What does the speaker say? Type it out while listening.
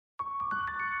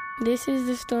This is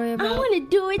the story about... I want to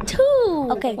do it too.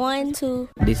 Okay, 1, 2.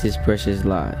 This is Precious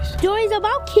Lives. Stories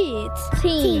about kids,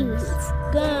 Teens.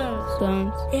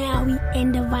 guns, and how we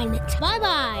end the violence.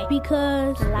 Bye-bye.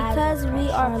 Because we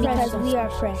are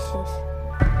precious.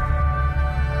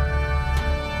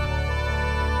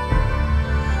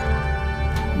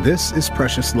 This is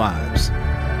Precious Lives.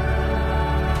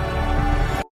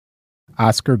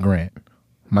 Oscar Grant,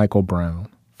 Michael Brown,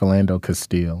 Philando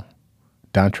Castile,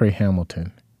 Dontre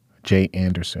Hamilton, Jay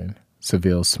Anderson,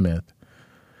 Seville Smith.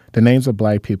 The names of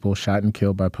black people shot and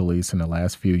killed by police in the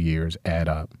last few years add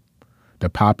up.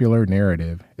 The popular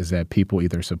narrative is that people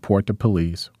either support the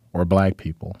police or black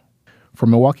people. For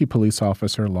Milwaukee police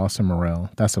officer Lawson Morrell,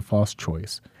 that's a false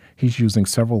choice. He's using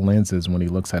several lenses when he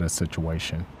looks at a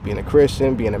situation. Being a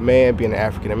Christian, being a man, being an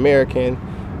African American,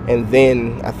 and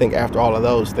then I think after all of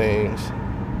those things,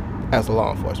 as a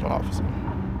law enforcement officer.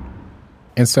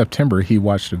 In September, he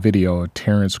watched a video of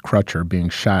Terrence Crutcher being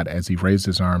shot as he raised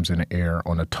his arms in the air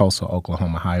on a Tulsa,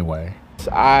 Oklahoma highway.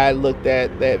 I looked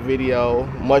at that video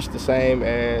much the same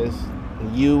as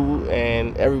you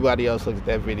and everybody else looked at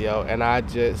that video, and I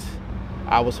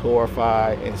was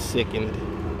horrified and sickened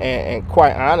and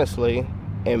quite honestly,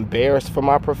 embarrassed for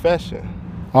my profession.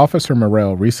 Officer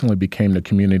Morrell recently became the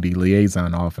community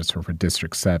liaison officer for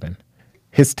District 7.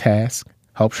 His task,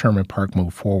 helped Sherman Park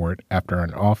move forward after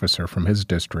an officer from his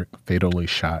district fatally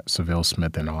shot Seville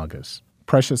Smith in August.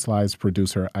 Precious Lives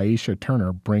producer Aisha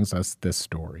Turner brings us this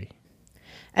story.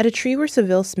 At a tree where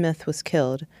Seville Smith was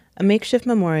killed, a makeshift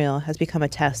memorial has become a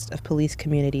test of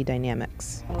police-community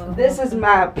dynamics. This is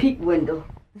my peek window.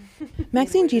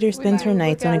 Maxine Jeter spends her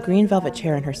nights on a green velvet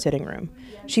chair in her sitting room.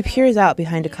 She peers out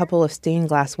behind a couple of stained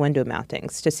glass window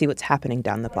mountings to see what's happening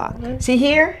down the block. See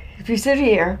here? If you sit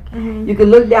here, you can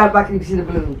look down back and you can see the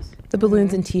balloons. The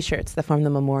balloons and T-shirts that form the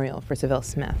memorial for Seville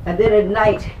Smith. And then at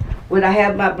night, when I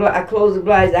have I close the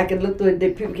blinds, I can look through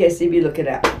it, people can't see me looking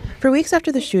out. For weeks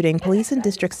after the shooting, police in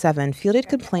District 7 fielded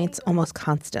complaints almost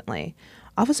constantly.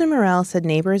 Officer Morrell said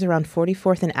neighbors around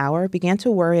 44th and Hour began to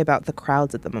worry about the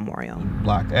crowds at the memorial.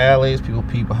 Blocked alleys, people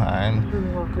pee behind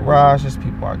garages,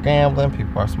 people are gambling,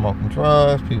 people are smoking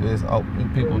drugs, people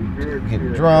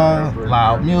getting drunk,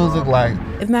 loud music.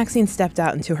 If Maxine stepped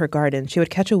out into her garden, she would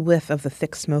catch a whiff of the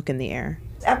thick smoke in the air.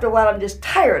 After a while, I'm just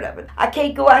tired of it. I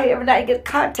can't go out here every night and get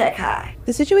contact high.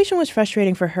 The situation was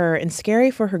frustrating for her and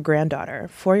scary for her granddaughter,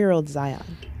 4-year-old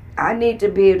Zion. I need to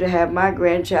be able to have my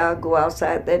grandchild go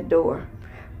outside that door,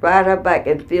 ride her bike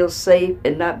and feel safe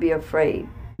and not be afraid.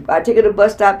 I take her to the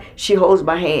bus stop, she holds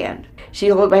my hand. She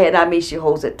holds my hand, I mean she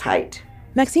holds it tight.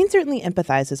 Maxine certainly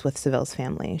empathizes with Seville's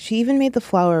family. She even made the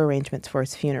flower arrangements for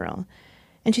his funeral.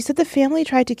 And she said the family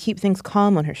tried to keep things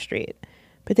calm on her street,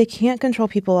 but they can't control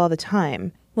people all the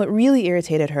time. What really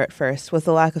irritated her at first was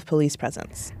the lack of police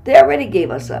presence. They already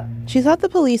gave us up. She thought the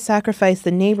police sacrificed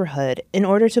the neighborhood in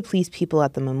order to please people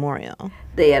at the memorial.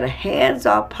 They had a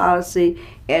hands-off policy,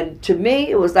 and to me,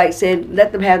 it was like saying,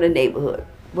 let them have the neighborhood.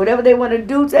 Whatever they want to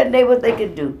do to that neighborhood, they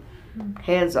can do.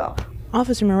 Hands off.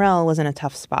 Officer Morrell was in a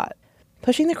tough spot.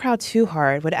 Pushing the crowd too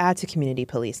hard would add to community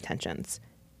police tensions.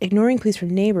 Ignoring pleas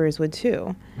from neighbors would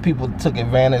too. People took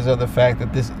advantage of the fact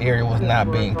that this area was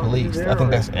not being policed. I think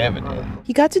that's evident.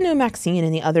 He got to know Maxine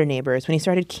and the other neighbors when he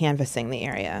started canvassing the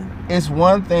area. It's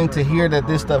one thing to hear that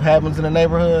this stuff happens in the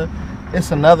neighborhood. It's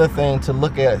another thing to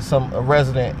look at a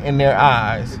resident in their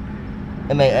eyes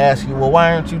and they ask you, well,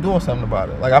 why aren't you doing something about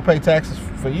it? Like, I pay taxes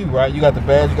for you, right? You got the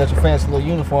badge, you got your fancy little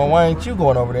uniform. Why ain't you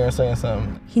going over there and saying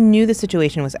something? He knew the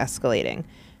situation was escalating.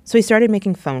 So he started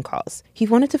making phone calls. He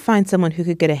wanted to find someone who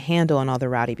could get a handle on all the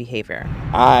rowdy behavior.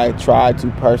 I tried to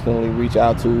personally reach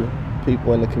out to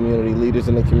people in the community, leaders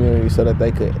in the community, so that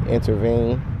they could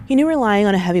intervene. He knew relying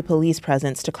on a heavy police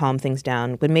presence to calm things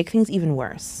down would make things even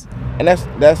worse. And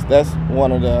that's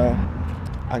one of the,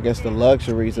 I guess, the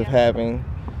luxuries of having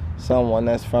someone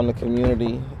that's from the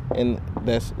community and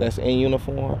that's in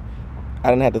uniform. I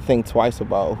didn't have to think twice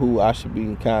about who I should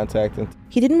be contacting.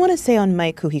 He didn't want to say on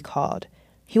mic who he called.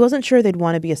 He wasn't sure they'd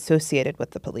want to be associated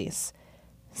with the police.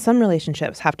 Some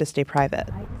relationships have to stay private.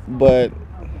 But,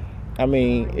 I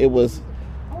mean,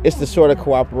 it's the sort of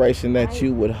cooperation that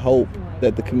you would hope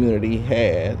that the community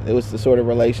had. It was the sort of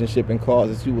relationship and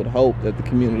causes you would hope that the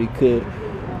community could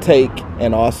take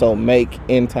and also make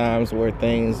in times where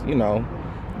things,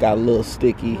 got a little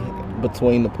sticky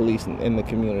between the police and the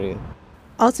community.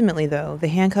 Ultimately, though, the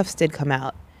handcuffs did come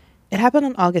out. It happened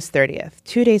on August 30th,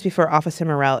 2 days before Officer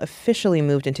Morrell officially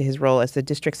moved into his role as the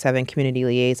District 7 Community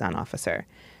Liaison Officer.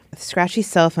 A scratchy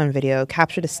cell phone video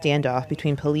captured a standoff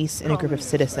between police and a group of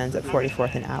citizens at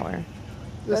 44th and Hour.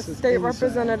 the state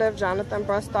representative, Jonathan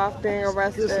Brestoff, being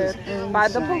arrested by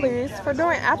the police for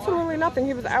doing absolutely nothing.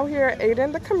 He was out here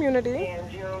aiding the community.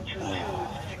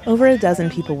 Over a dozen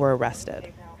people were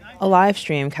arrested. A live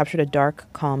stream captured a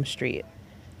dark, calm street.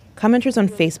 Commenters on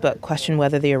Facebook questioned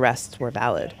whether the arrests were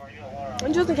valid.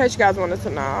 And just in case you guys wanted to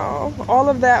know, all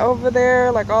of that over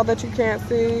there, like all that you can't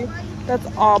see, that's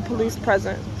all police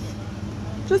presence.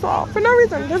 Just all, for no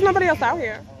reason. There's nobody else out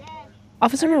here.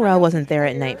 Officer Morell wasn't there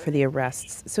at night for the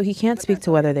arrests, so he can't speak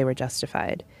to whether they were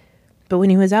justified. But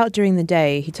when he was out during the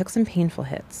day, he took some painful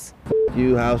hits.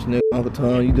 You house nigga, Uncle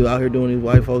Tom, you out here doing these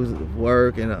white folks'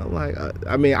 work, and I'm like,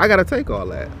 I mean, I gotta take all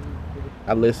that.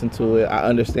 I listen to it, I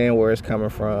understand where it's coming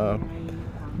from,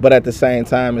 but at the same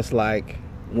time, it's like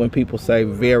when people say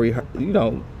very,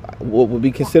 what would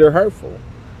be considered hurtful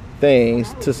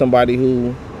things to somebody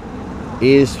who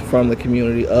is from the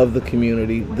community, of the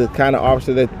community, the kind of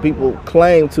officer that people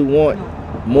claim to want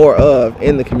more of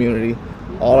in the community.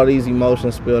 All of these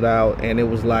emotions spilled out, and it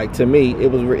was like, to me, it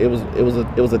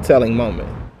was a telling moment.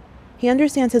 He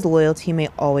understands his loyalty may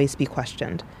always be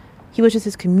questioned. He wishes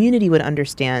his community would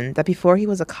understand that before he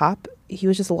was a cop, he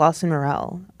was just Lawson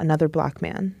Morell, another black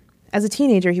man. As a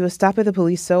teenager, he was stopped by the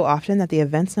police so often that the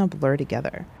events now blur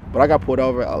together. But I got pulled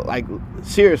over, like,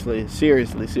 seriously,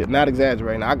 not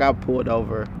exaggerating. I got pulled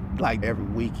over, like, every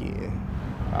weekend.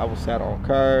 I was sat on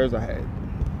cars, I had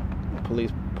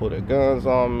police pull their guns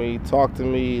on me, talk to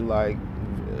me, like,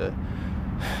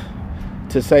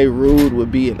 to say rude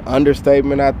would be an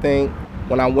understatement, I think.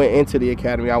 When I went into the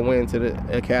academy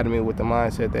with the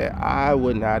mindset that I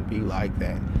would not be like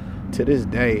that. To this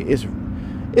day,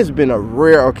 it's been a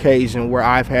rare occasion where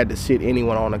I've had to sit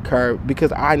anyone on a curb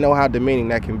because I know how demeaning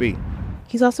that can be.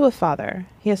 He's also a father.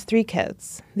 He has 3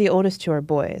 kids. The oldest 2 are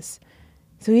boys.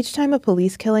 So each time a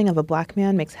police killing of a black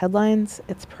man makes headlines,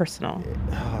 it's personal.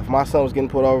 If my son was getting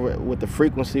pulled over with the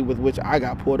frequency with which I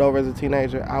got pulled over as a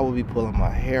teenager, I would be pulling my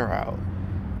hair out.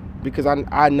 Because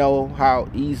I know how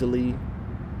easily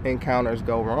encounters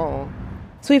go wrong.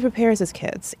 So he prepares his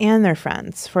kids and their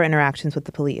friends for interactions with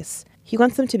the police. He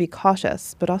wants them to be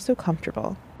cautious, but also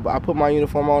comfortable. I put my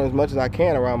uniform on as much as I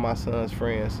can around my son's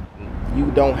friends. You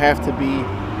don't have to be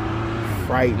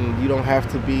frightened. You don't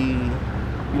have to be,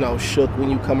 shook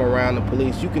when you come around the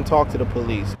police. You can talk to the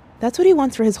police. That's what he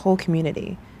wants for his whole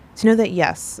community. To know that,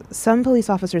 yes, some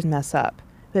police officers mess up,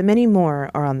 but many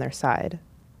more are on their side.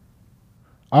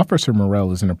 Officer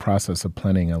Morell is in the process of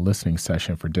planning a listening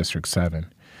session for District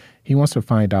 7. He wants to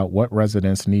find out what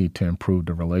residents need to improve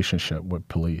the relationship with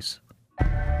police.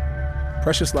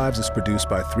 Precious Lives is produced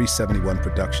by 371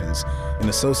 Productions in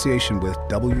association with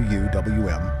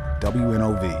WUWM,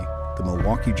 WNOV, the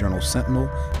Milwaukee Journal-Sentinel,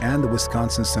 and the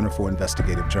Wisconsin Center for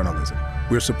Investigative Journalism.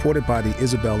 We're supported by the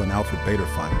Isabel and Alfred Bader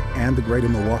Fund and the Greater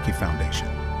Milwaukee Foundation.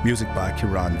 Music by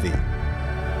Kiran V.